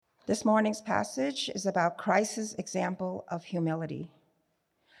This morning's passage is about Christ's example of humility.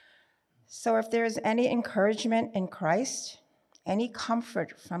 So if there is any encouragement in Christ, any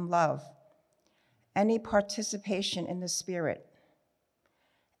comfort from love, any participation in the Spirit,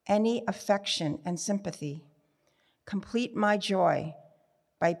 any affection and sympathy, complete my joy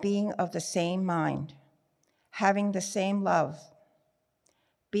by being of the same mind, having the same love,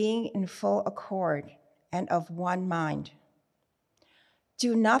 being in full accord and of one mind.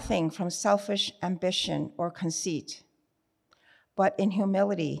 Do nothing from selfish ambition or conceit, but in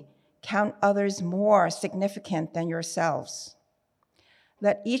humility count others more significant than yourselves.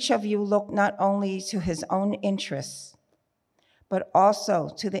 Let each of you look not only to his own interests, but also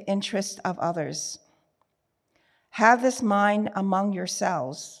to the interests of others. Have this mind among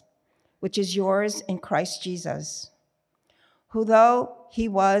yourselves, which is yours in Christ Jesus, who though he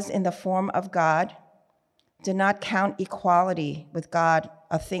was in the form of God, did not count equality with God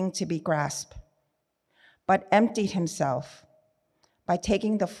a thing to be grasped, but emptied himself by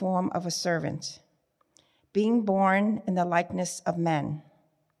taking the form of a servant, being born in the likeness of men.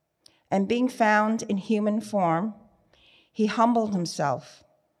 And being found in human form, he humbled himself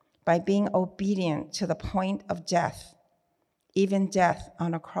by being obedient to the point of death, even death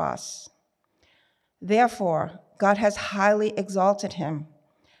on a cross. Therefore, God has highly exalted him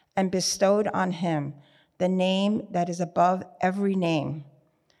and bestowed on him the name that is above every name,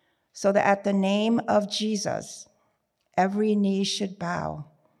 so that at the name of Jesus, every knee should bow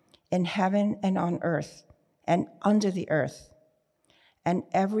in heaven and on earth and under the earth, and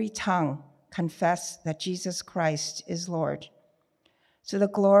every tongue confess that Jesus Christ is Lord, to the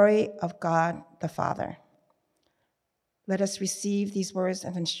glory of God the Father. Let us receive these words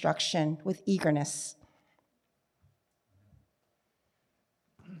of instruction with eagerness.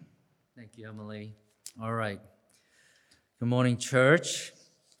 Thank you, Emily. All right. Good morning, church.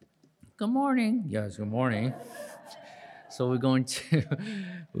 Good morning. Yes, good morning. So we're going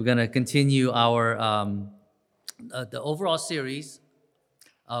to continue our the overall series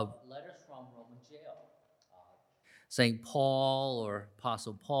of letters from Roman jail. St. Paul, or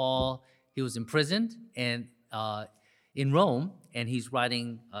Apostle Paul, he was imprisoned and in Rome, and he's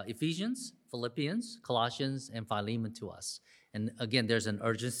writing Ephesians, Philippians, Colossians, and Philemon to us. And again, there's an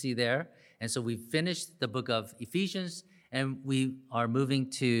urgency there. And so we finished the book of Ephesians, and we are moving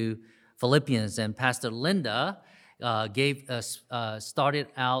to Philippians. And Pastor Linda started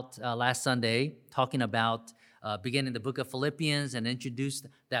out last Sunday talking about beginning the book of Philippians and introduced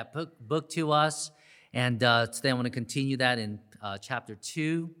that book to us. And today I want to continue that in chapter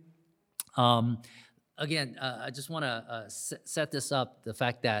 2. Again, I just want to set this up, the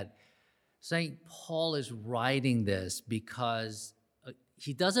fact that St. Paul is writing this because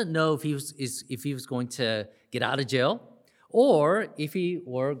he doesn't know if he was going to get out of jail or if he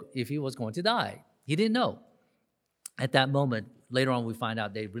was going to die. He didn't know at that moment. Later on, we find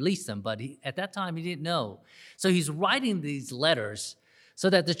out they released him, but at that time, he didn't know. So he's writing these letters so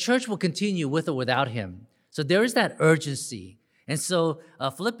that the church will continue with or without him. So there is that urgency. And so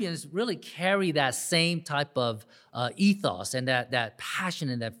Philippians really carry that same type of ethos and that passion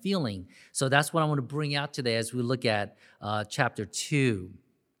and that feeling. So that's what I want to bring out today as we look at chapter 2.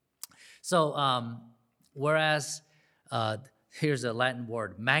 So whereas here's a Latin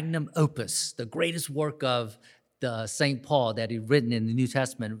word, magnum opus, the greatest work of the St. Paul that he'd written in the New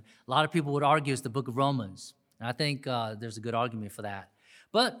Testament, a lot of people would argue it's the book of Romans. And I think there's a good argument for that.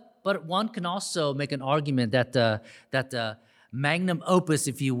 But one can also make an argument that the magnum opus,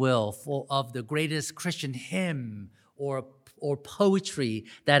 if you will, of the greatest Christian hymn or poetry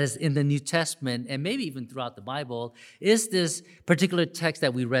that is in the New Testament and maybe even throughout the Bible is this particular text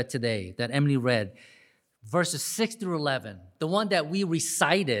that we read today, that Emily read, verses 6 through 11, the one that we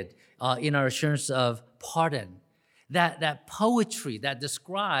recited in our assurance of pardon. That poetry that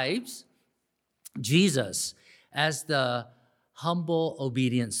describes Jesus as the humble,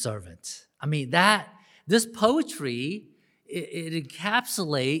 obedient servant. I mean, this poetry, it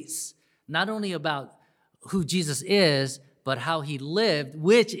encapsulates not only about who Jesus is, but how he lived,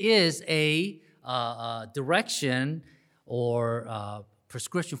 which is a direction or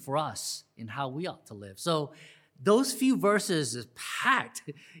prescription for us in how we ought to live. So those few verses is packed.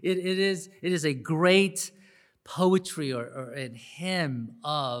 It is a great poetry or a hymn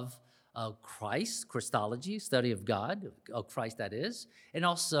of Christ, Christology, study of God, of Christ that is, and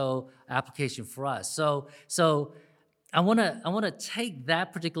also application for us. So I want to take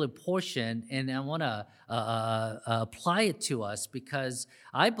that particular portion and I want to apply it to us because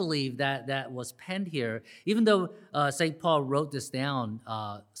I believe that was penned here. Even though St. Paul wrote this down,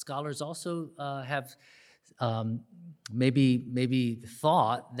 scholars also have maybe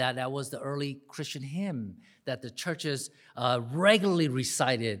thought that that was the early Christian hymn that the churches regularly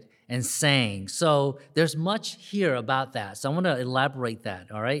recited and sang. So there's much here about that. So I want to elaborate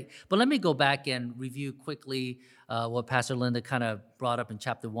that, all right? But let me go back and review quickly what Pastor Linda kind of brought up in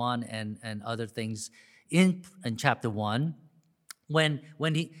chapter 1 and other things in chapter 1. When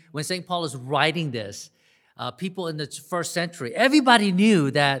St. Paul is writing this, people in the first century, everybody knew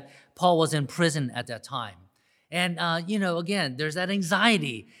that Paul was in prison at that time. And, again, there's that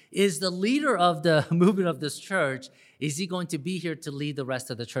anxiety. Is the leader of the movement of this church, is he going to be here to lead the rest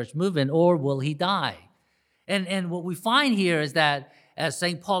of the church movement, or will he die? And what we find here is that as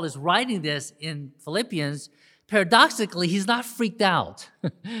St. Paul is writing this in Philippians, paradoxically, he's not freaked out.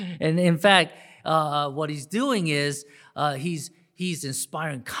 And in fact, what he's doing is he's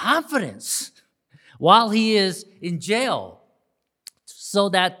inspiring confidence while he is in jail, so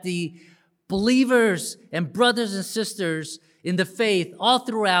that the believers and brothers and sisters in the faith all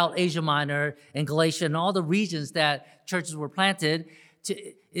throughout Asia Minor and Galatia and all the regions that churches were planted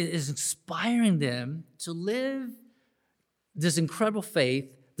is inspiring them to live this incredible faith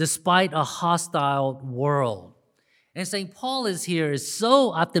despite a hostile world. And St. Paul is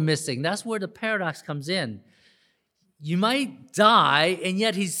so optimistic. That's where the paradox comes in. You might die, and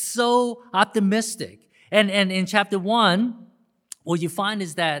yet he's so optimistic. And in chapter 1, what you find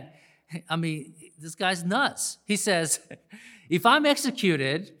is that, this guy's nuts. He says, if I'm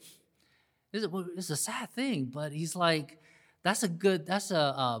executed, it's a sad thing, but he's like, that's a good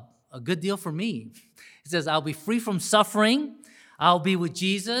deal for me. He says, I'll be free from suffering, I'll be with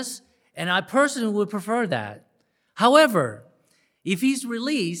Jesus, and I personally would prefer that. However, if he's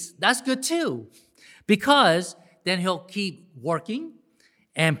released, that's good too, because then he'll keep working,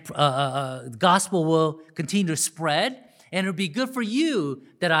 and the gospel will continue to spread, and it'll be good for you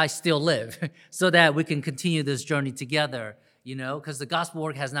that I still live, so that we can continue this journey together, because the gospel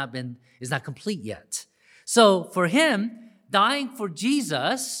work is not complete yet. So for him, dying for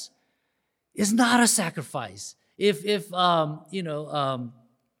Jesus is not a sacrifice. If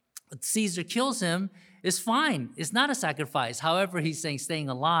Caesar kills him, it's fine. It's not a sacrifice. However, he's saying staying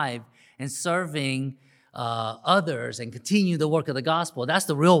alive and serving others and continue the work of the gospel, that's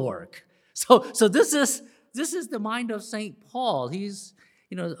the real work. So this is the mind of St. Paul. He's,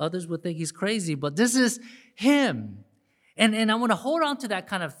 others would think he's crazy, but this is him. And I want to hold on to that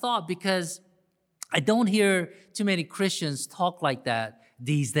kind of thought, because I don't hear too many Christians talk like that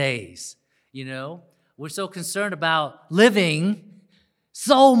these days. We're so concerned about living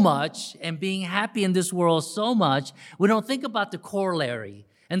so much and being happy in this world so much, we don't think about the corollary.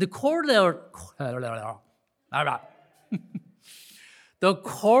 And the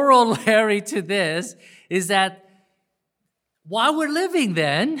corollary to this is that while we're living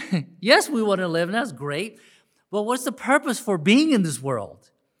then, yes, we want to live, and that's great, but what's the purpose for being in this world?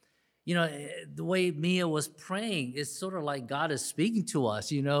 The way Mia was praying, it's sort of like God is speaking to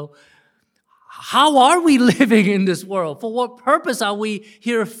us, How are we living in this world? For what purpose are we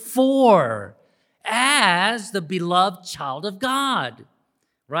here for as the beloved child of God,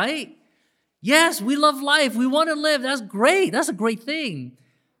 right? Yes, we love life. We want to live. That's great. That's a great thing.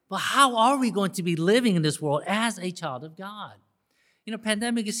 But how are we going to be living in this world as a child of God?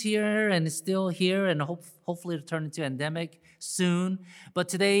 Pandemic is here and it's still here, and hopefully it'll turn into endemic soon. But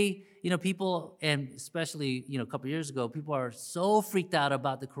today, people, and especially, a couple years ago, people are so freaked out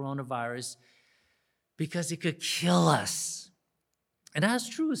about the coronavirus because it could kill us. And that's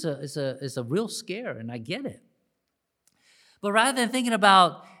true. It's a real scare, and I get it. But rather than thinking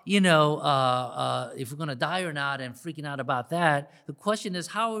about, if we're going to die or not and freaking out about that, the question is,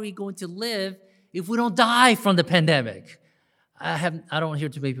 how are we going to live if we don't die from the pandemic? I don't hear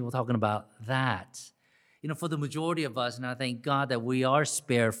too many people talking about that. For the majority of us, and I thank God that we are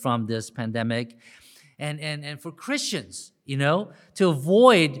spared from this pandemic, and for Christians, to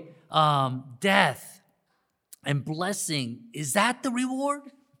avoid death and blessing, is that the reward?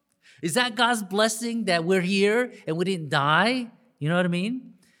 Is that God's blessing that we're here and we didn't die? You know what I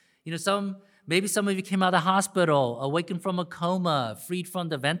mean? Maybe some of you came out of the hospital, awakened from a coma, freed from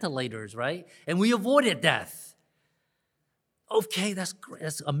the ventilators, right? And we avoided death. Okay, that's great.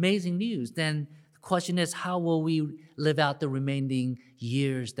 That's amazing news. Then the question is, how will we live out the remaining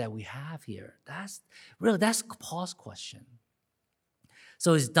years that we have here? That's Paul's question.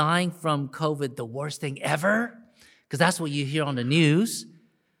 So is dying from COVID the worst thing ever? Because that's what you hear on the news.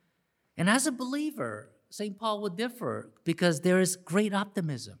 And as a believer, St. Paul would differ, because there is great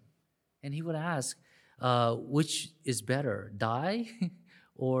optimism. And he would ask, which is better, die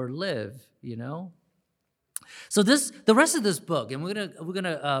or live, So the rest of this book, and we're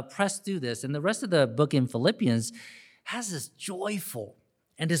gonna press through this, and the rest of the book in Philippians, has this joyful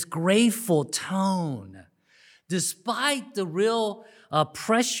and this grateful tone, despite the real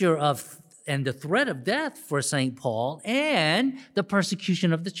pressure of and the threat of death for St. Paul and the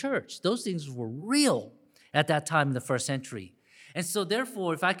persecution of the church. Those things were real at that time in the first century. And so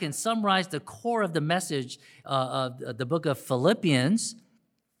therefore, if I can summarize the core of the message of the book of Philippians,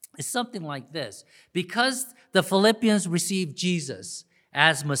 it's something like this. Because the Philippians received Jesus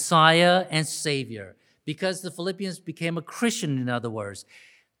as Messiah and Savior, because the Philippians became a Christian, in other words,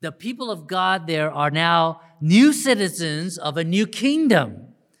 the people of God there are now new citizens of a new kingdom.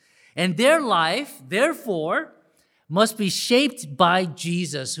 And their life, therefore, must be shaped by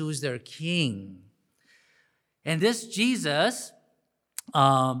Jesus, who is their king. And this Jesus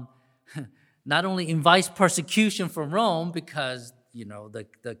not only invites persecution from Rome because,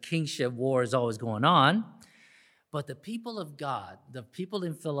 the kingship war is always going on, but the people of God, the people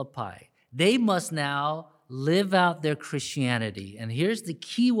in Philippi, they must now live out their Christianity. And here's the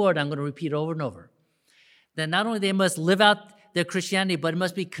key word I'm going to repeat over and over. That not only they must live out their Christianity, but it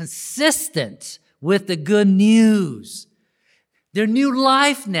must be consistent with the good news. Their new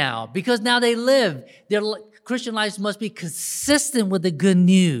life now, because now they live, their Christian lives must be consistent with the good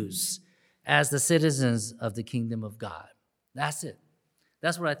news as the citizens of the kingdom of God. That's it.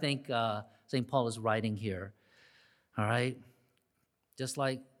 That's what I think St. Paul is writing here. All right? Just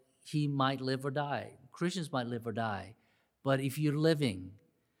like he might live or die. Christians might live or die. But if you're living,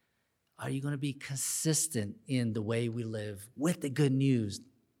 are you going to be consistent in the way we live with the good news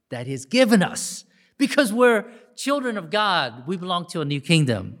that He's given us? Because we're children of God. We belong to a new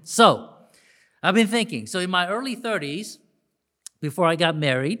kingdom. So, I've been thinking. So, in my early 30s, before I got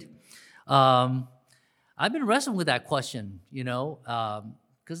married, I've been wrestling with that question,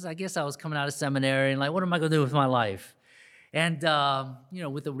 because I guess I was coming out of seminary and like, what am I going to do with my life? And,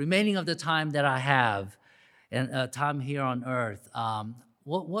 with the remaining of the time that I have and time here on earth,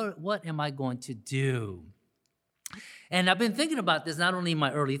 what am I going to do? And I've been thinking about this not only in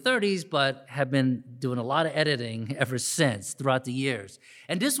my early 30s, but have been doing a lot of editing ever since throughout the years.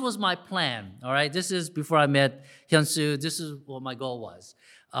 And this was my plan, all right? This is before I met Hyun-Soo. This is what my goal was,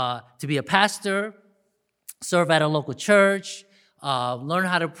 to be a pastor, serve at a local church, learn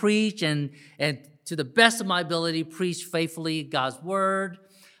how to preach, and to the best of my ability, preach faithfully God's word,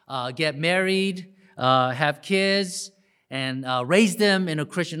 get married, have kids, and raise them in a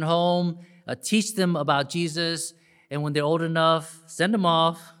Christian home, teach them about Jesus, and when they're old enough, send them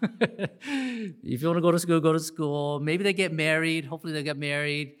off. If you want to go to school. Maybe they get married. Hopefully they get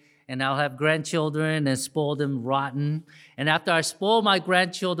married, and I'll have grandchildren and spoil them rotten. And after I spoil my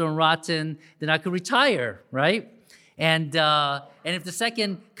grandchildren rotten, then I could retire, right? And if the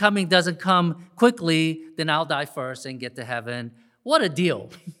second coming doesn't come quickly, then I'll die first and get to heaven. What a deal,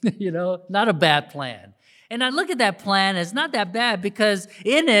 not a bad plan. And I look at that plan, it's not that bad because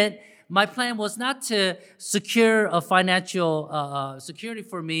in it, my plan was not to secure a financial security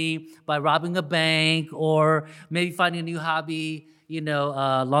for me by robbing a bank or maybe finding a new hobby,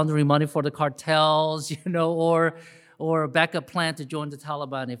 laundering money for the cartels, or a backup plan to join the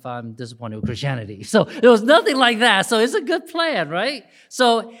Taliban if I'm disappointed with Christianity. So there was nothing like that. So it's a good plan, right?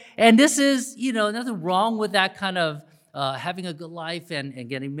 So, and this is, nothing wrong with that kind of having a good life and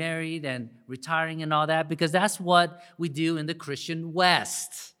getting married and retiring and all that, because that's what we do in the Christian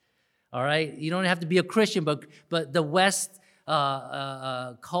West. All right? You don't have to be a Christian, but the West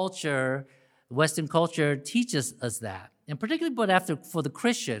culture, Western culture teaches us that. And particularly for the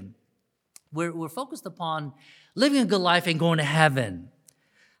Christian, we're focused upon living a good life and going to heaven.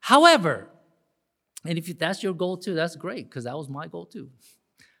 However, and if that's your goal too, that's great, because that was my goal too.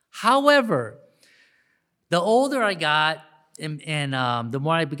 However, the older I got and the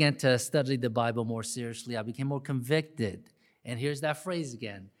more I began to study the Bible more seriously, I became more convicted. And here's that phrase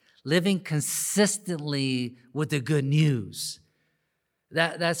again, living consistently with the good news.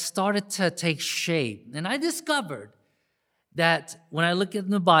 That started to take shape. And I discovered that when I look at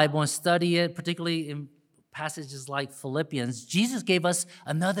the Bible and study it, particularly in passages like Philippians, Jesus gave us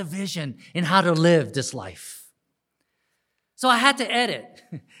another vision in how to live this life. So I had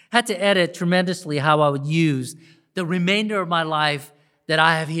to edit tremendously how I would use the remainder of my life that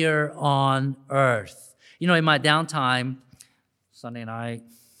I have here on earth. In my downtime, Sunday night,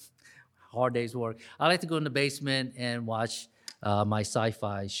 hard day's work, I like to go in the basement and watch my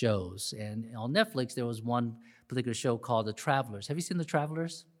sci-fi shows. And on Netflix, there was one particular show called The Travelers. Have you seen The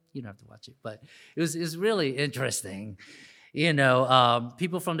Travelers? You don't have to watch it, but it was really interesting.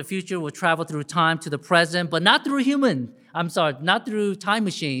 People from the future will travel through time to the present, but not through not through time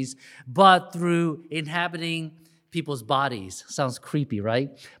machines, but through inhabiting people's bodies. Sounds creepy, right?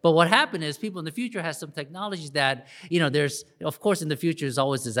 But what happened is people in the future have some technologies that, there's, of course, in the future is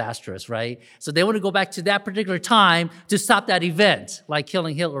always disastrous, right? So they want to go back to that particular time to stop that event, like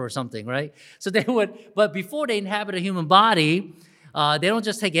killing Hitler or something, right? So they would, but before they inhabit a human body, they don't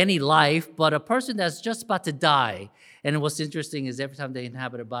just take any life, but a person that's just about to die. And what's interesting is every time they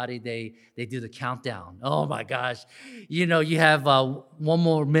inhabit a body, they do the countdown. Oh my gosh, you have 1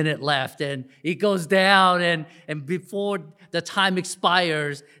 more minute left, and it goes down, and before the time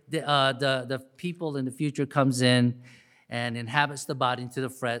expires, the people in the future comes in and inhabits the body into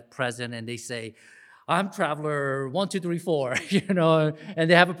the present, and they say, "I'm traveler 1, 2, 3, 4," and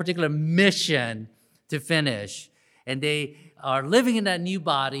they have a particular mission to finish, and they are living in that new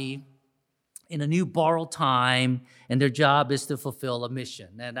body in a new borrowed time, and their job is to fulfill a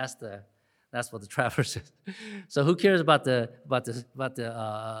mission. And that's what the traveler says. So who cares about the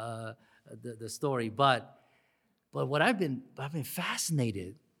story? But what I've been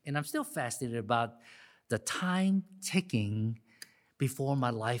fascinated, and I'm still fascinated about the time ticking before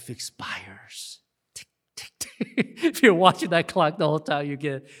my life expires. Tick, tick, tick. If you're watching that clock the whole time, you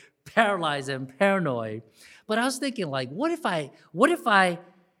get paralyzed and paranoid. But I was thinking, like, what if I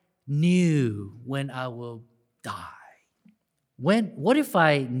knew when I will die? What if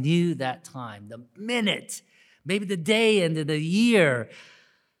I knew that time, the minute, maybe the day and the year?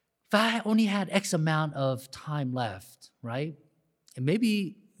 If I only had X amount of time left, right? And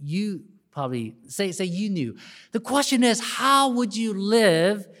maybe you probably say you knew. The question is, how would you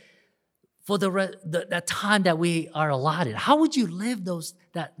live for that time that we are allotted? How would you live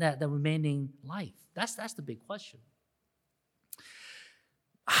that remaining life? That's the big question.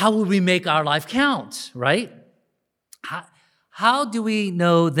 How would we make our life count, right? How do we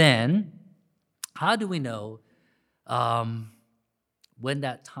know then? How do we know when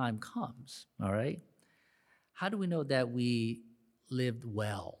that time comes, all right? How do we know that we lived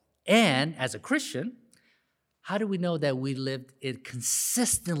well? And as a Christian, how do we know that we lived it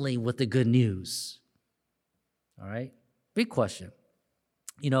consistently with the good news? All right? Big question.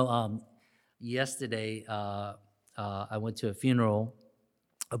 Yesterday, I went to a funeral.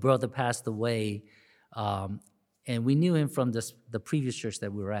 A brother passed away, and we knew him from the previous church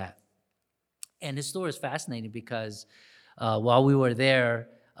that we were at. And his story is fascinating because while we were there,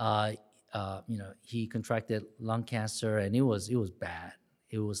 he contracted lung cancer, and it was bad.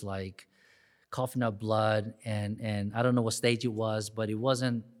 It was like coughing up blood, and I don't know what stage it was, but it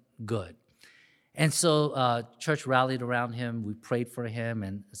wasn't good. And so church rallied around him. We prayed for him,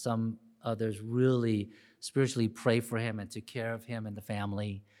 and some others really spiritually prayed for him and took care of him and the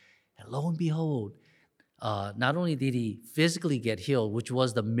family. And lo and behold, not only did he physically get healed, which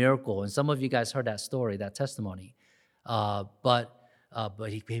was the miracle, and some of you guys heard that story, that testimony, but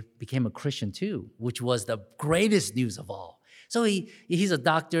he became a Christian too, which was the greatest news of all. So he's a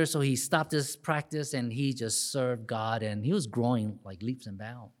doctor, so he stopped his practice and he just served God, and he was growing like leaps and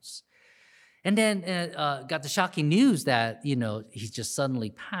bounds. And then got the shocking news that, he just suddenly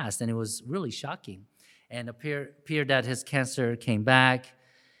passed, and it was really shocking. And appeared that his cancer came back.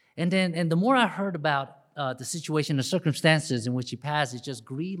 And the more I heard about the situation, the circumstances in which he passed, it just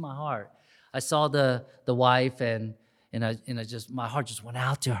grieved my heart. I saw the wife, and my heart just went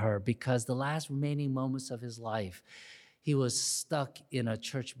out to her, because the last remaining moments of his life, he was stuck in a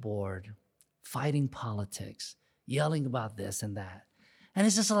church board, fighting politics, yelling about this and that. And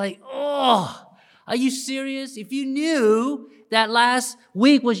it's just like, oh, are you serious? If you knew that last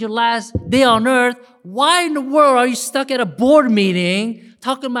week was your last day on earth, why in the world are you stuck at a board meeting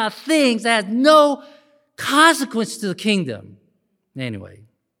talking about things that have no consequence to the kingdom? Anyway,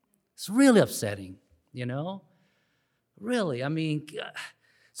 it's really upsetting, Really,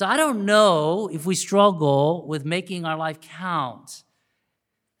 so I don't know if we struggle with making our life count.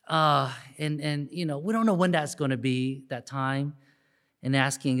 And we don't know when that's going to be, that time. And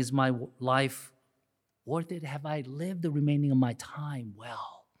asking, is my life worth it? Have I lived the remaining of my time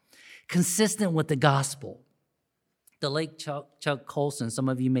well? Consistent with the gospel. The late Chuck Colson, some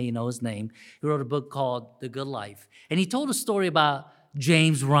of you may know his name, he wrote a book called The Good Life. And he told a story about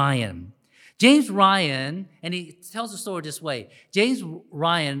James Ryan. James Ryan, and he tells the story this way. James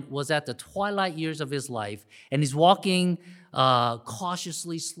Ryan was at the twilight years of his life, and he's walking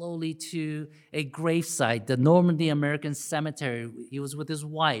cautiously, slowly to a gravesite, the Normandy American Cemetery. He was with his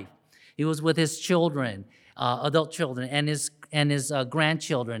wife. He was with his children, adult children, and his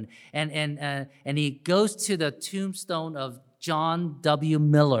grandchildren. And he goes to the tombstone of John W.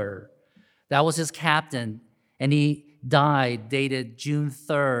 Miller. That was his captain, and he died, dated June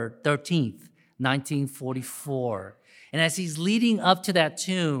 13th, 1944. And as he's leading up to that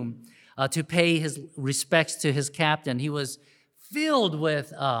tomb, to pay his respects to his captain. He was filled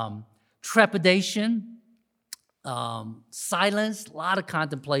with trepidation, silence, a lot of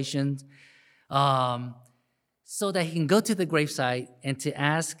contemplation, so that he can go to the gravesite and to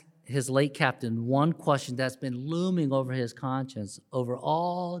ask his late captain one question that's been looming over his conscience over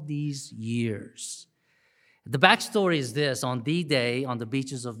all these years. The backstory is this: on D-Day, on the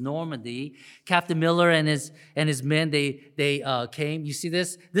beaches of Normandy, Captain Miller and his men, they came. You see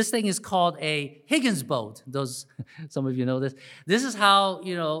this? This thing is called a Higgins boat. Those, some of you know this. This is how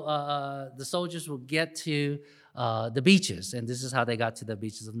the soldiers will get to the beaches, and this is how they got to the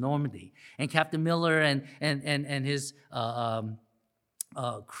beaches of Normandy. And Captain Miller and his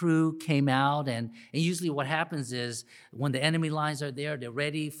crew came out, and usually what happens is when the enemy lines are there, they're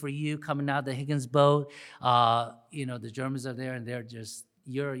ready for you coming out of the Higgins boat. The Germans are there, and they're just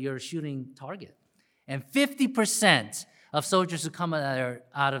you're a shooting target. And 50% of soldiers who come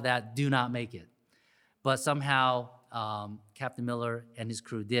out of that do not make it, but somehow Captain Miller and his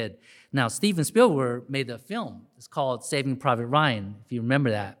crew did. Now, Steven Spielberg made a film. It's called Saving Private Ryan, if you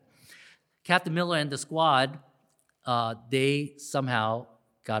remember that. Captain Miller and the squad, they somehow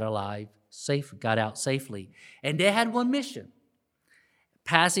got out safely. And they had one mission.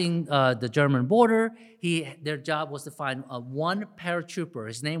 Passing the German border, their job was to find one paratrooper.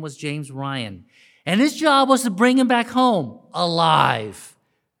 His name was James Ryan. And his job was to bring him back home alive.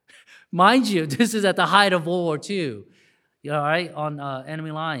 Mind you, this is at the height of World War II, all right, on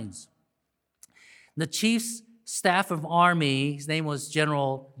enemy lines. The Chief's Staff of Army, his name was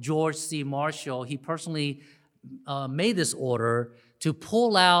General George C. Marshall. He personally made this order to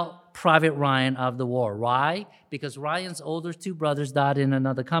pull out Private Ryan out of the war. Why? Because Ryan's older two brothers died in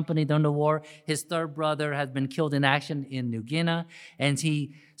another company during the war. His third brother had been killed in action in New Guinea. And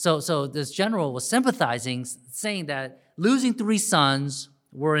so this general was sympathizing, saying that losing 3 sons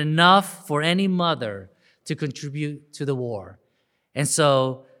were enough for any mother to contribute to the war. And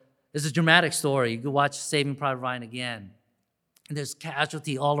so it's a dramatic story. You can watch Saving Private Ryan again. And there's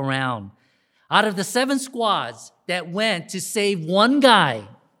casualty all around. Out of the 7 squads that went to save one guy,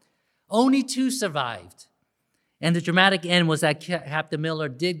 only 2 survived. And the dramatic end was that Captain Miller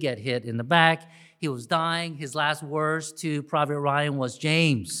did get hit in the back. He was dying. His last words to Private Ryan was,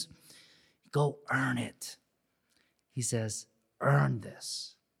 "James, go earn it." He says, "Earn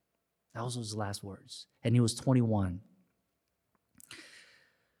this." That was his last words. And he was 21.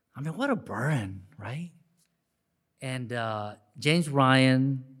 I mean, what a burden, right? And James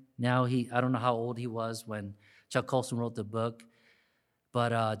Ryan, now I don't know how old he was when Chuck Colson wrote the book,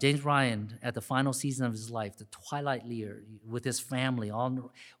 but James Ryan, at the final season of his life, the twilight year, with his family,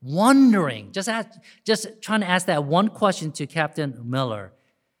 all wondering, just trying to ask that one question to Captain Miller,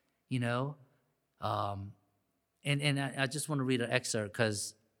 And I just want to read an excerpt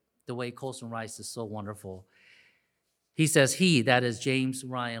because the way Colson writes is so wonderful. He says, that is James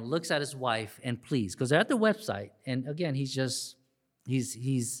Ryan, looks at his wife and pleads, because they're at the website, and again, he's his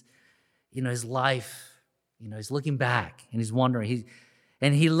life, he's looking back and he's wondering.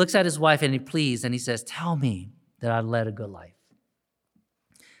 He looks at his wife and he pleads and he says, "Tell me that I led a good life."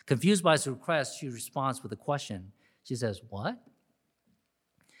 Confused by his request, she responds with a question. She says, "What?"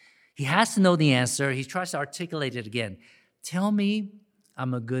 He has to know the answer. He tries to articulate it again. "Tell me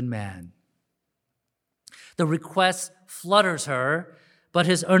I'm a good man." The request flutters her, but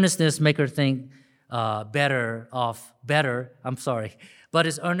his earnestness makes her think But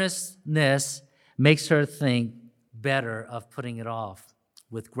his earnestness makes her think better of putting it off.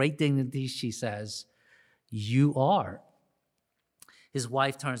 With great dignity, she says, "You are." His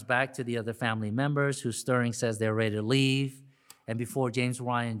wife turns back to the other family members who, stirring, says they're ready to leave. And before James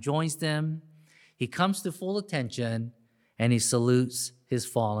Ryan joins them, he comes to full attention and he salutes his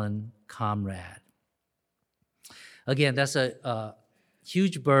fallen comrade. Again, that's a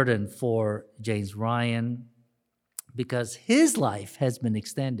huge burden for James Ryan because his life has been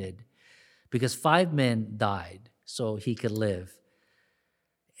extended because 5 men died so he could live.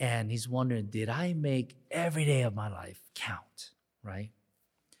 And he's wondering, did I make every day of my life count, right?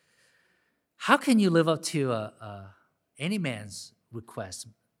 How can you live up to any man's request,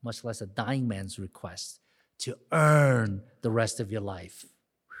 much less a dying man's request, to earn the rest of your life?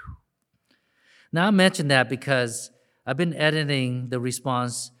 Whew. Now, I mention that because I've been editing the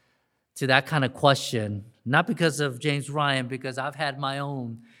response to that kind of question, not because of James Ryan, because I've had my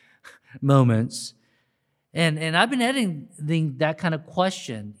own moments. And I've been editing that kind of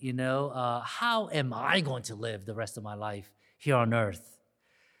question, how am I going to live the rest of my life here on earth?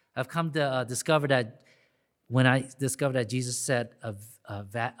 I've come to discover that when I discovered that Jesus set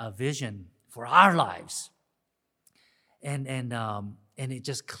a vision for our lives, and it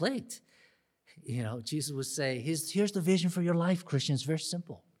just clicked. Jesus would say, here's the vision for your life, Christians. Very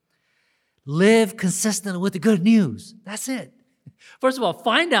simple. Live consistently with the good news. That's it. First of all,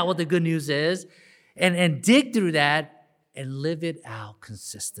 find out what the good news is and dig through that and live it out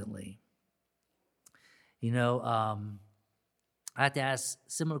consistently. I have to ask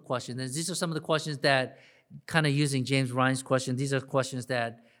similar questions. And these are some of the questions that, kind of using James Ryan's question, these are questions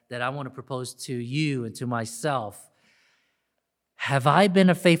that I want to propose to you and to myself. Have I been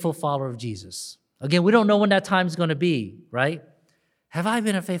a faithful follower of Jesus? Again, we don't know when that time is going to be, right? Have I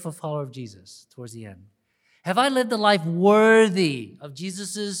been a faithful follower of Jesus towards the end? Have I lived a life worthy of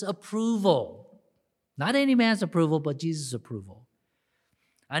Jesus' approval? Not any man's approval, but Jesus' approval.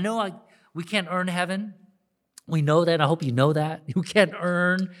 I know we can't earn heaven. We know that. I hope you know that. You can't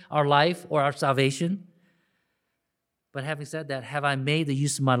earn our life or our salvation. But having said that, have I made the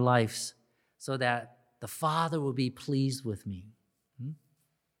use of my life so that the Father will be pleased with me?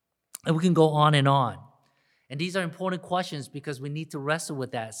 And we can go on and on. And these are important questions because we need to wrestle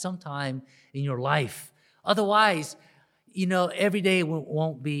with that sometime in your life. Otherwise, every day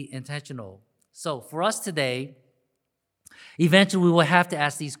won't be intentional. So for us today, eventually we will have to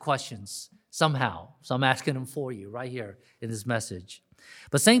ask these questions somehow. So I'm asking them for you right here in this message.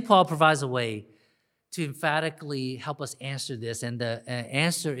 But St. Paul provides a way to emphatically help us answer this. And the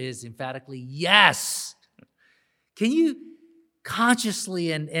answer is emphatically yes. Can you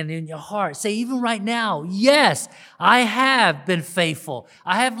consciously and in your heart say, even right now, yes, I have been faithful.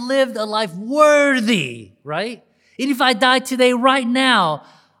 I have lived a life worthy, right? And if I die today, right now,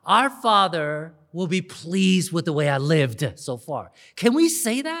 our Father will be pleased with the way I lived so far. Can we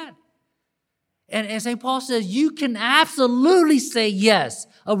say that? And St. Paul says, you can absolutely say yes,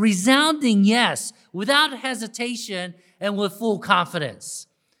 a resounding yes, without hesitation and with full confidence.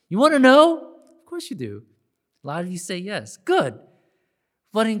 You want to know? Of course you do. A lot of you say yes. Good.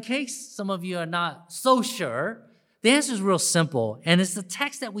 But in case some of you are not so sure, the answer is real simple, and it's the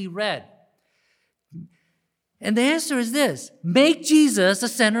text that we read. And the answer is this: make Jesus the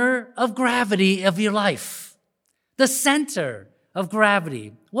center of gravity of your life. The center of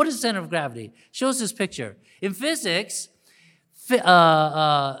gravity. What is the center of gravity? Show us this picture. In physics, center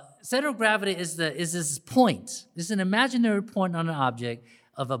of gravity is this point. It's an imaginary point on an object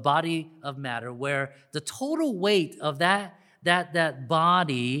of a body of matter where the total weight of that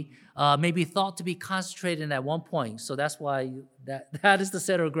body may be thought to be concentrated in at one point. So that's why that is the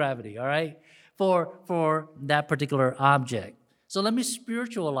center of gravity, all right, for that particular object. So let me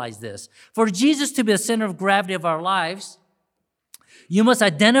spiritualize this. For Jesus to be the center of gravity of our lives, you must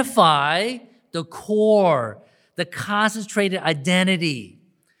identify the core, the concentrated identity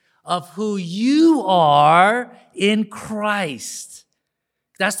of who you are in Christ.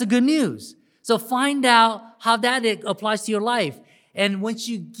 That's the good news. So find out how that applies to your life. And once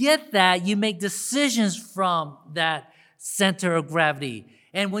you get that, you make decisions from that center of gravity.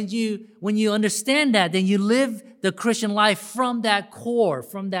 And when you understand that, then you live the Christian life from that core,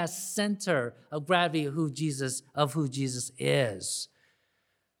 from that center of gravity of who Jesus is.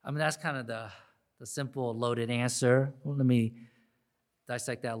 I mean, that's kind of the simple, loaded answer. Well, let me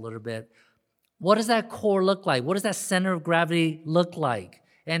dissect that a little bit. What does that core look like? What does that center of gravity look like?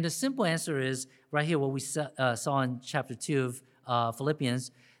 And the simple answer is right here, what we saw in chapter 2 of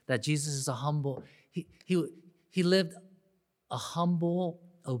Philippians, that Jesus is a humble, he lived a humble,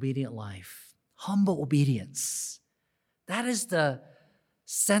 obedient life. Humble obedience. That is the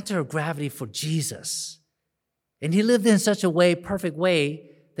center of gravity for Jesus. And he lived in such a way, perfect way,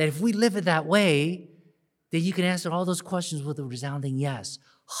 that if we live it that way, then you can answer all those questions with a resounding yes.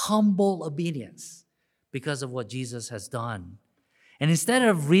 Humble obedience because of what Jesus has done. And instead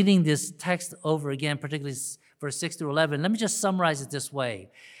of reading this text over again, particularly verse 6 through 11, let me just summarize it this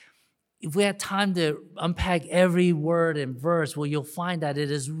way. If we had time to unpack every word and verse, well, you'll find that it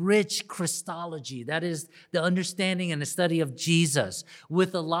is rich Christology. That is the understanding and the study of Jesus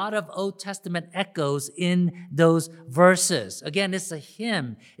with a lot of Old Testament echoes in those verses. Again, it's a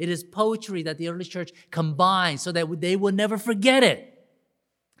hymn. It is poetry that the early church combined so that they will never forget it.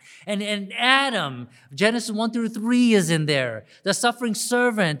 And Adam, Genesis 1 through 3 is in there. The suffering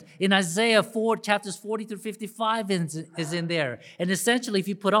servant in Isaiah 4, chapters 40 through 55 is in there. And essentially, if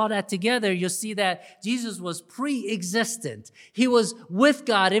you put all that together, you'll see that Jesus was pre-existent. He was with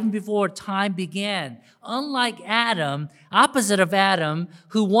God even before time began. Unlike Adam, opposite of Adam,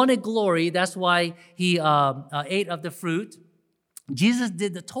 who wanted glory, that's why he ate of the fruit. Jesus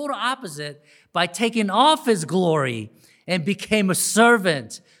did the total opposite by taking off his glory and became a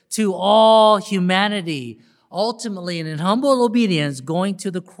servant to all humanity, ultimately and in humble obedience, going to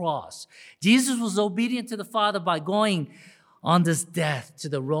the cross. Jesus was obedient to the Father by going on this death, to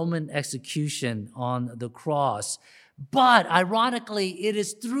the Roman execution on the cross. But ironically, it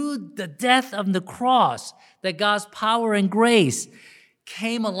is through the death of the cross that God's power and grace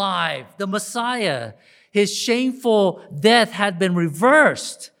came alive. The Messiah, his shameful death had been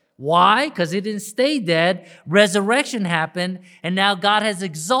reversed. Why? Because he didn't stay dead. Resurrection happened, and now God has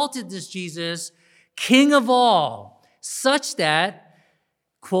exalted this Jesus, King of all, such that,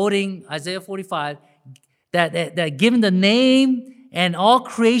 quoting Isaiah 45, that given the name and all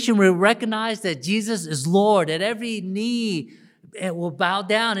creation will recognize that Jesus is Lord, that every knee will bow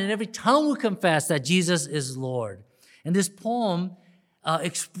down and every tongue will confess that Jesus is Lord. And this poem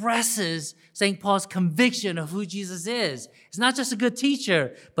expresses St. Paul's conviction of who Jesus is. He's not just a good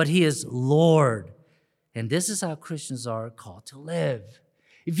teacher, but he is Lord. And this is how Christians are called to live.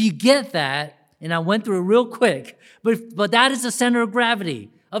 If you get that, and I went through it real quick, but that is the center of gravity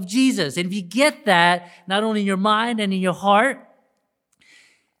of Jesus. And if you get that, not only in your mind and in your heart,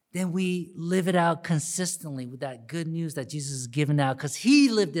 then we live it out consistently with that good news that Jesus is giving out because he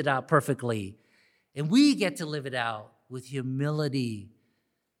lived it out perfectly. And we get to live it out with humility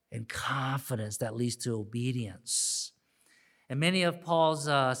and confidence that leads to obedience. And many of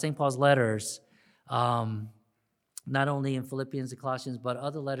St. Paul's letters, not only in Philippians and Colossians, but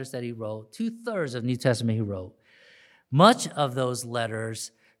other letters that he wrote, 2/3 of New Testament he wrote. Much of those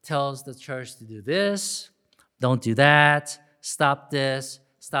letters tells the church to do this, don't do that, stop this,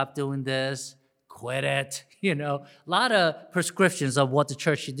 stop doing this, quit it. A lot of prescriptions of what the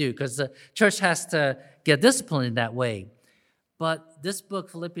church should do because the church has to get disciplined in that way. But this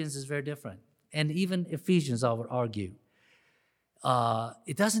book, Philippians, is very different. And even Ephesians, I would argue.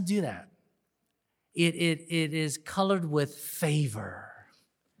 It doesn't do that. It is colored with favor.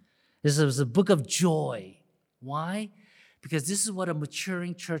 This is a book of joy. Why? Because this is what a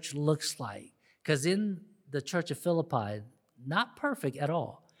maturing church looks like. Because in the church of Philippi, not perfect at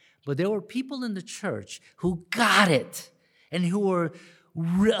all, but there were people in the church who got it and who were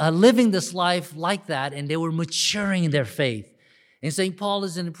living this life like that, and they were maturing in their faith. And St. Paul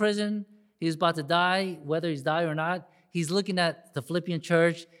is in prison. He's about to die, whether he's died or not. He's looking at the Philippian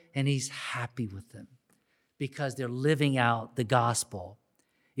church, and he's happy with them because they're living out the gospel.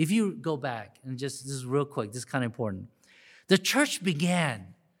 If you go back, and this is real quick, this is kind of important. The church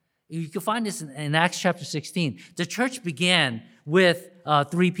began, you can find this in Acts chapter 16. The church began with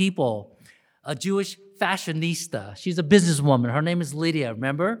 3 people. A Jewish fashionista. She's a businesswoman. Her name is Lydia,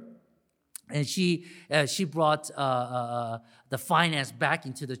 remember? And she brought the finance back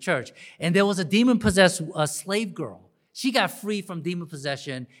into the church. And there was a demon-possessed slave girl. She got free from demon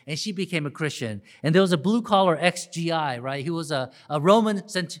possession, and she became a Christian. And there was a blue-collar ex-GI, right? He was a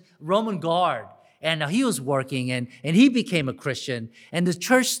Roman guard. And he was working, and he became a Christian. And the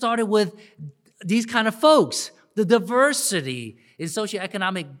church started with these kind of folks, the diversity in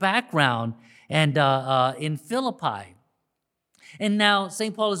socioeconomic background and in Philippi. And now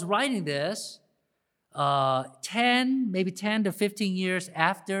St. Paul is writing this 10 to 15 years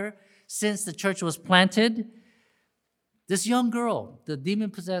since the church was planted. This young girl, the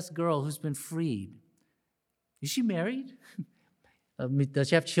demon-possessed girl who's been freed, is she married? Does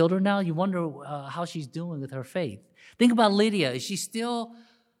she have children now? You wonder how she's doing with her faith. Think about Lydia. Is she still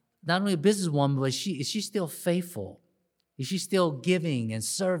not only a businesswoman, but is she still faithful? Is she still giving and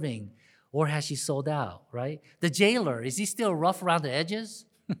serving? Or has she sold out, right? The jailer, is he still rough around the edges?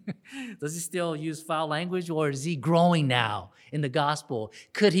 Does he still use foul language? Or is he growing now in the gospel?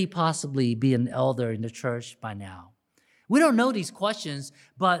 Could he possibly be an elder in the church by now? We don't know these questions,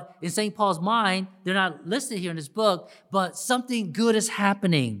 but in St. Paul's mind, they're not listed here in this book, but something good is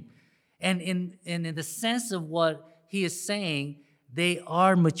happening. And in the sense of what he is saying, they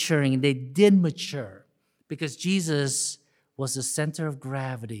are maturing, and they did mature because Jesus was the center of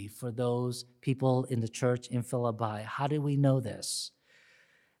gravity for those people in the church in Philippi. How do we know this?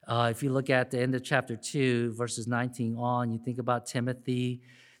 If you look at the end of chapter 2, verses 19 on, you think about Timothy.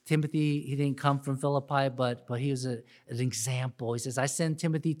 Timothy, he didn't come from Philippi, but he was an example. He says, I send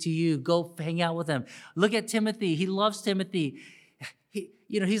Timothy to you. Go hang out with him. Look at Timothy. He loves Timothy.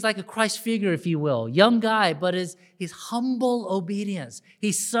 He's like a Christ figure, if you will. Young guy, but his humble obedience.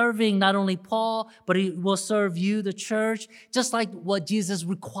 He's serving not only Paul, but he will serve you, the church, just like what Jesus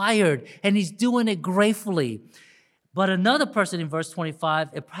required. And he's doing it gratefully. But another person in verse 25,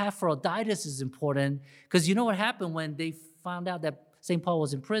 Epaphroditus, is important because you know what happened when they found out that St. Paul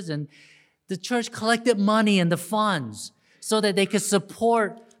was in prison? The church collected money and the funds so that they could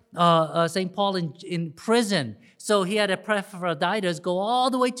support St. Paul in prison. So he had Epaphroditus go all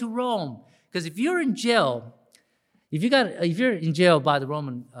the way to Rome. Because if you're in jail, if you're in jail by the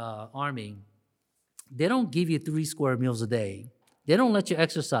Roman army, they don't give you 3 square meals a day. They don't let you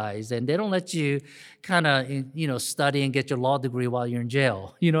exercise, and they don't let you kind of, study and get your law degree while you're in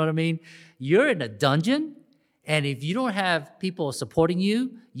jail. You know what I mean? You're in a dungeon, and if you don't have people supporting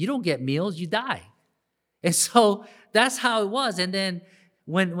you, you don't get meals, you die. And so that's how it was. And then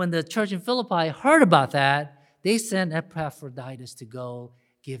when the church in Philippi heard about that, they sent Epaphroditus to go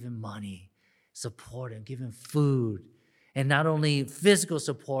give him money, support him, give him food. And not only physical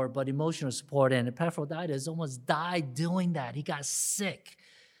support, but emotional support. And Epaphroditus almost died doing that. He got sick,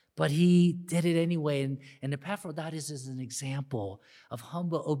 but he did it anyway. And Epaphroditus is an example of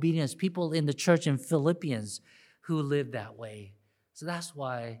humble obedience. People in the church in Philippians who live that way. So that's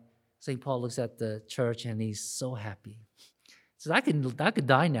why St. Paul looks at the church and he's so happy. He says, I could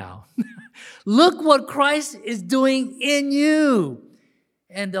die now. Look what Christ is doing in you.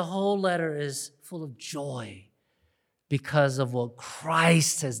 And the whole letter is full of joy, because of what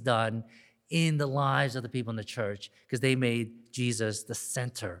Christ has done in the lives of the people in the church, because they made Jesus the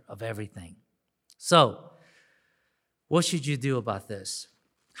center of everything. So, what should you do about this?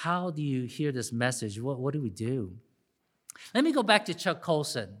 How do you hear this message? What do we do? Let me go back to Chuck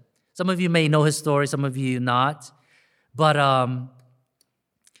Colson. Some of you may know his story, some of you not. But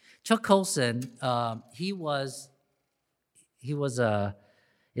Chuck Colson, he was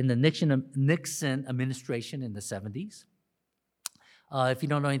in the Nixon administration in the 70s. If you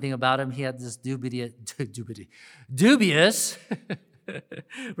don't know anything about him, he had this dubious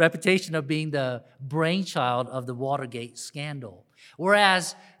reputation of being the brainchild of the Watergate scandal.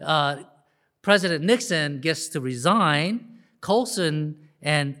 Whereas President Nixon gets to resign, Colson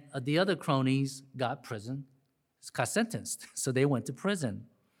and the other cronies got sentenced. So they went to prison.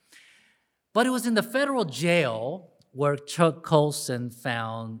 But it was in the federal jail where Chuck Colson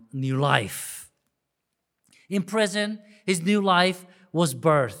found new life. In prison, his new life was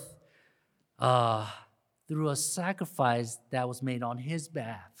birthed through a sacrifice that was made on his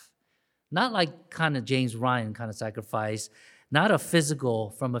behalf. Not like kind of James Ryan kind of sacrifice, not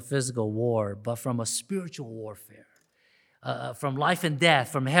from a physical war, but from a spiritual warfare. From life and death,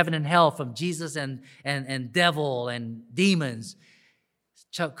 from heaven and hell, from Jesus and devil and demons.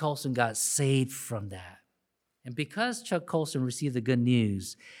 Chuck Colson got saved from that. And because Chuck Colson received the good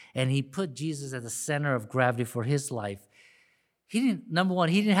news and he put Jesus at the center of gravity for his life, he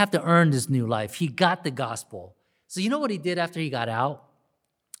didn't have to earn this new life. He got the gospel. So you know what he did after he got out?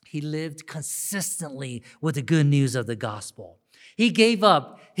 He lived consistently with the good news of the gospel. He gave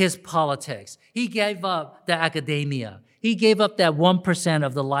up his politics. He gave up the academia. He gave up that 1%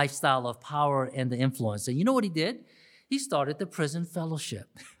 of the lifestyle of power and the influence. And you know what he did? He started the prison fellowship.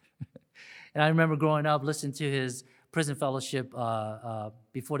 And I remember growing up listening to his prison fellowship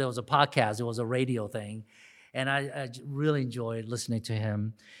before there was a podcast. It was a radio thing. And I really enjoyed listening to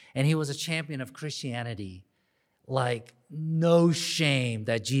him. And he was a champion of Christianity. Like, no shame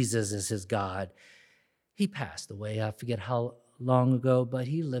that Jesus is his God. He passed away. I forget how long ago, but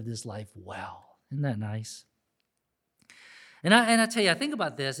he lived his life well. Isn't that nice? And I tell you, I think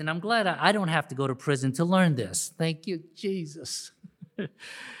about this, and I'm glad I don't have to go to prison to learn this. Thank you, Jesus.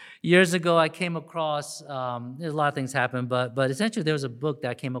 Years ago, I came across, there's a lot of things happened, but essentially there was a book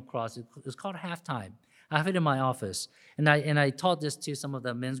that I came across. It was called Halftime. I have it in my office, and I taught this to some of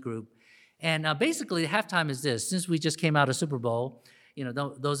the men's group. And basically, halftime is this. Since we just came out of Super Bowl,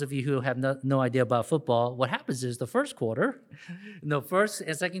 those of you who have no idea about football, what happens is the first quarter, first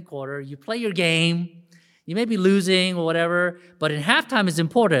and second quarter, you play your game. You may be losing or whatever, but in halftime is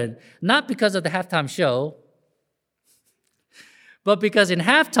important, not because of the halftime show, but because in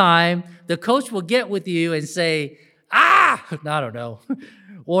halftime, the coach will get with you and say, I don't know,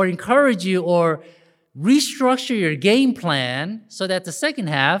 or encourage you or restructure your game plan so that the second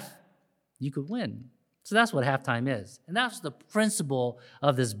half, you could win. So that's what halftime is. And that's the principle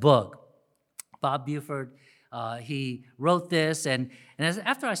of this book. Bob Buford, he wrote this, and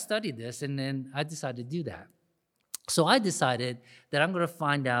after I studied this, and then I decided to do that. So I decided that I'm going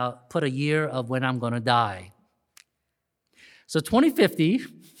to put a year of when I'm going to die. So 2050, this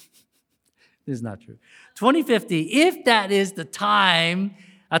is not true. 2050, if that is the time,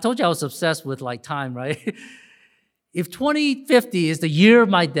 I told you I was obsessed with like time, right? If 2050 is the year of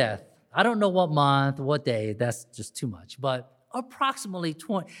my death, I don't know what month, what day, that's just too much, but approximately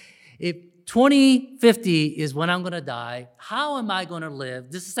if 2050 is when I'm going to die, how am I going to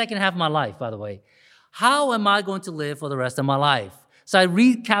live? This is the second half of my life, by the way. How am I going to live for the rest of my life? So I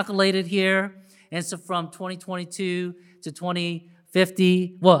recalculated here, and so from 2022 to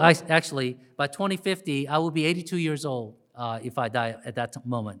 2050, actually, by 2050, I will be 82 years old if I die at that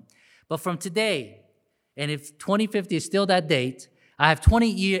moment. But from today, and if 2050 is still that date, I have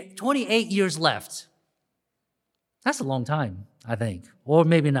 28 years left. That's a long time, I think. Or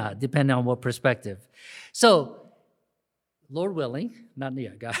maybe not, depending on what perspective. So, Lord willing, not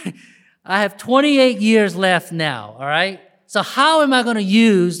yet, God. I have 28 years left now, all right? So how am I going to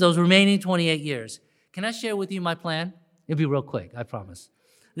use those remaining 28 years? Can I share with you my plan? It'll be real quick, I promise.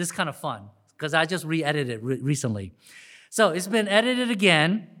 This is kind of fun because I just re-edited it recently. So it's been edited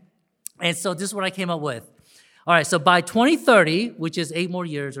again, and so this is what I came up with. All right, so by 2030, which is 8 more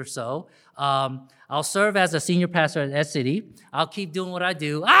years or so, I'll serve as a senior pastor at Ed City. I'll keep doing what I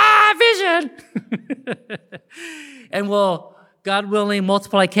do. Vision! And we'll, God willing,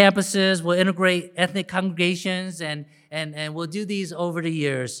 multiply campuses. We'll integrate ethnic congregations, and we'll do these over the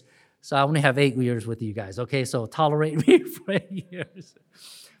years. So I only have 8 years with you guys, okay? So tolerate me for 8 years.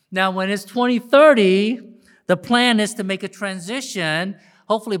 Now, when it's 2030, the plan is to make a transition.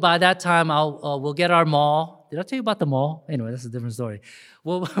 Hopefully by that time, we'll get our mall. Did I tell you about the mall? Anyway, that's a different story.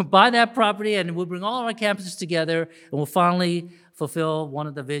 We'll buy that property, and we'll bring all our campuses together, and we'll finally fulfill one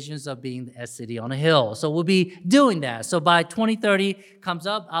of the visions of being the Ed City on a hill. So we'll be doing that. So by 2030 comes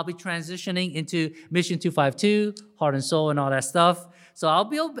up, I'll be transitioning into Mission 252, Heart and Soul, and all that stuff. So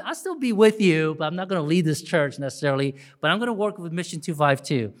I'll still be with you, but I'm not going to lead this church necessarily. But I'm going to work with Mission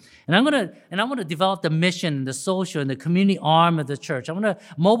 252, and I'm going to develop the mission, the social, and the community arm of the church. I'm going to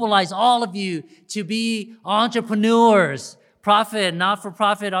mobilize all of you to be entrepreneurs,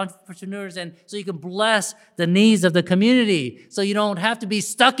 not-for-profit entrepreneurs, and so you can bless the needs of the community, so you don't have to be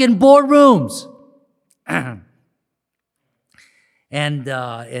stuck in boardrooms. And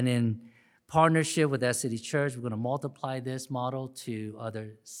in partnership with Ed City Church, we're going to multiply this model to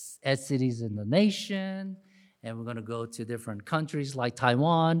other Ed cities in the nation, and we're going to go to different countries like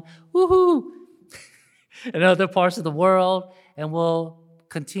Taiwan, woohoo, and other parts of the world, and we'll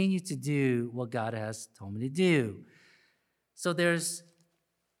continue to do what God has told me to do. So there's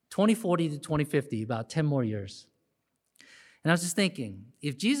 2040 to 2050, about 10 more years. And I was just thinking,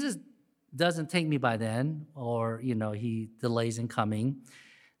 if Jesus doesn't take me by then, or, he delays in coming,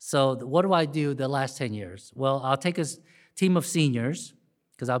 so what do I do the last 10 years? Well, I'll take a team of seniors,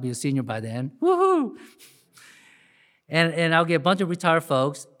 because I'll be a senior by then. Woohoo! And I'll get a bunch of retired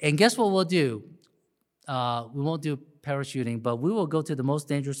folks. And guess what we'll do? We won't do parachuting, but we will go to the most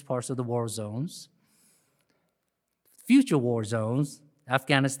dangerous parts of the war zones, future war zones.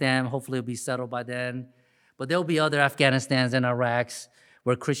 Afghanistan, hopefully it'll be settled by then. But there'll be other Afghanistans and Iraqs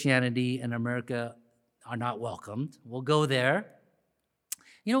where Christianity and America are not welcomed. We'll go there.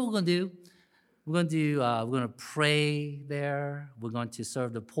 You know what we're going to do? We're going to pray there. We're going to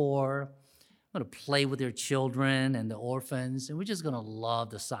serve the poor. We're going to play with their children and the orphans, and we're just going to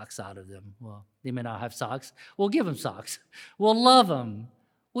love the socks out of them. Well, they may not have socks. We'll give them socks. We'll love them.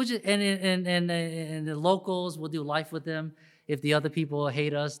 We'll just, and the locals, we'll do life with them. If the other people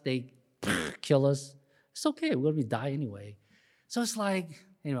hate us, they kill us. It's okay. We're going to die anyway. So it's like,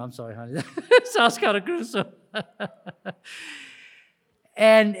 I'm sorry, honey. It sounds kind of gruesome.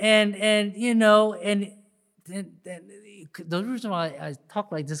 And the reason why I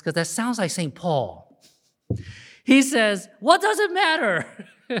talk like this, because that sounds like St. Paul. He says, what does it matter?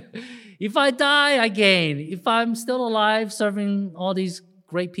 If I die, I gain. If I'm still alive serving all these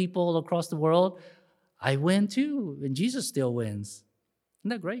great people across the world, I win too, and Jesus still wins. Isn't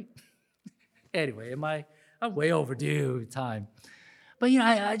that great? Anyway, I'm way overdue time. But,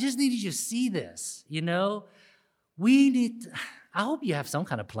 I just need you to see this, I hope you have some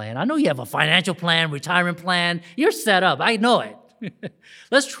kind of plan. I know you have a financial plan, retirement plan. You're set up. I know it.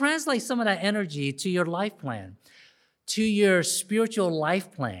 Let's translate some of that energy to your life plan, to your spiritual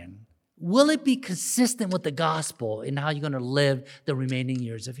life plan. Will it be consistent with the gospel in how you're going to live the remaining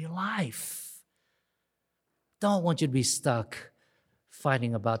years of your life? Don't want you to be stuck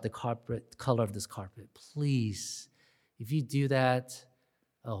fighting about the color of this carpet. Please, if you do that,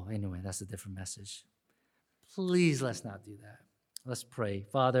 anyway, that's a different message. Please, let's not do that. Let's pray.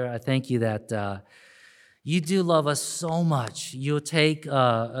 Father, I thank you that you do love us so much. You'll take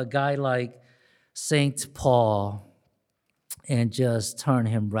a guy like St. Paul and just turn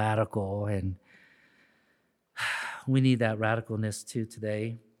him radical. And we need that radicalness too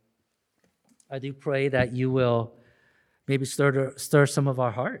today. I do pray that you will maybe stir some of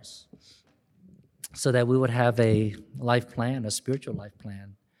our hearts so that we would have a life plan, a spiritual life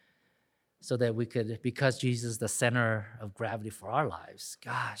plan, so that we could, because Jesus is the center of gravity for our lives.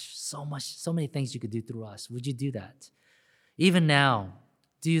 Gosh, so many things you could do through us. Would you do that? Even now,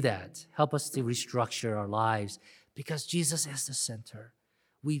 do that. Help us to restructure our lives because Jesus is the center.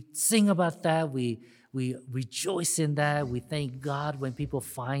 We sing about that. We rejoice in that. We thank God when people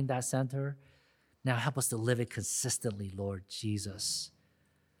find that center. Now help us to live it consistently, Lord Jesus.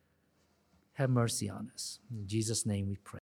 have mercy on us. In Jesus' name we pray.